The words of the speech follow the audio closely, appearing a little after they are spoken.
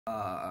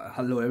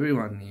Hello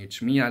everyone,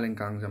 it's me Alan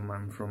Kangzam.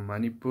 I'm from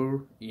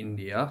Manipur,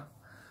 India.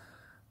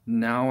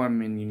 Now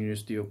I'm in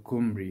University of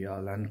Cumbria,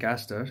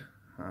 Lancaster,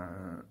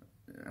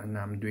 and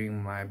I'm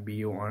doing my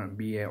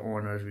BA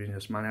Honors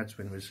Business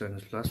Management with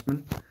Science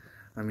Plusman.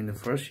 I'm in the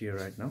first year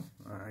right now.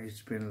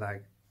 It's been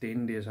like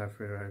 10 days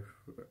after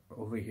I've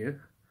over here,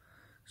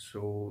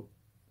 so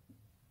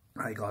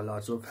I got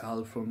lots of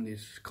help from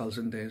these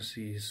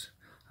consultancies,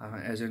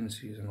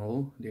 agencies and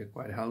all. They're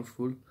quite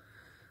helpful.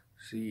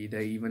 See,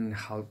 they even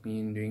helped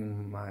me in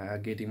doing my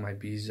getting my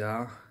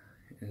visa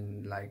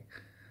and like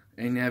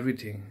in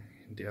everything.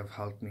 They have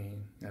helped me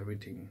in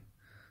everything.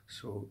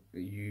 So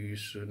you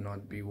should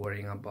not be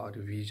worrying about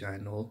visa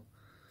and all.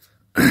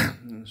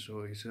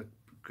 So it's a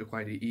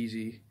quite an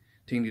easy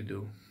thing to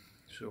do.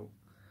 So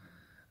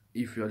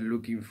if you're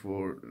looking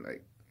for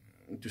like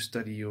to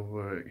study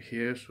over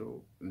here,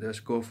 so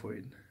just go for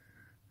it.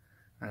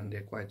 And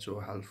they're quite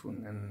so helpful,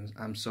 and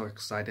I'm so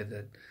excited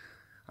that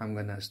I'm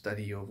gonna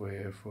study over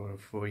here for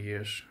 4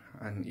 years,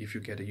 and if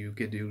you get a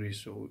UK degree,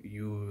 so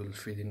you will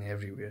fit in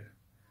everywhere,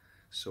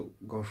 so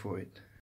go for it.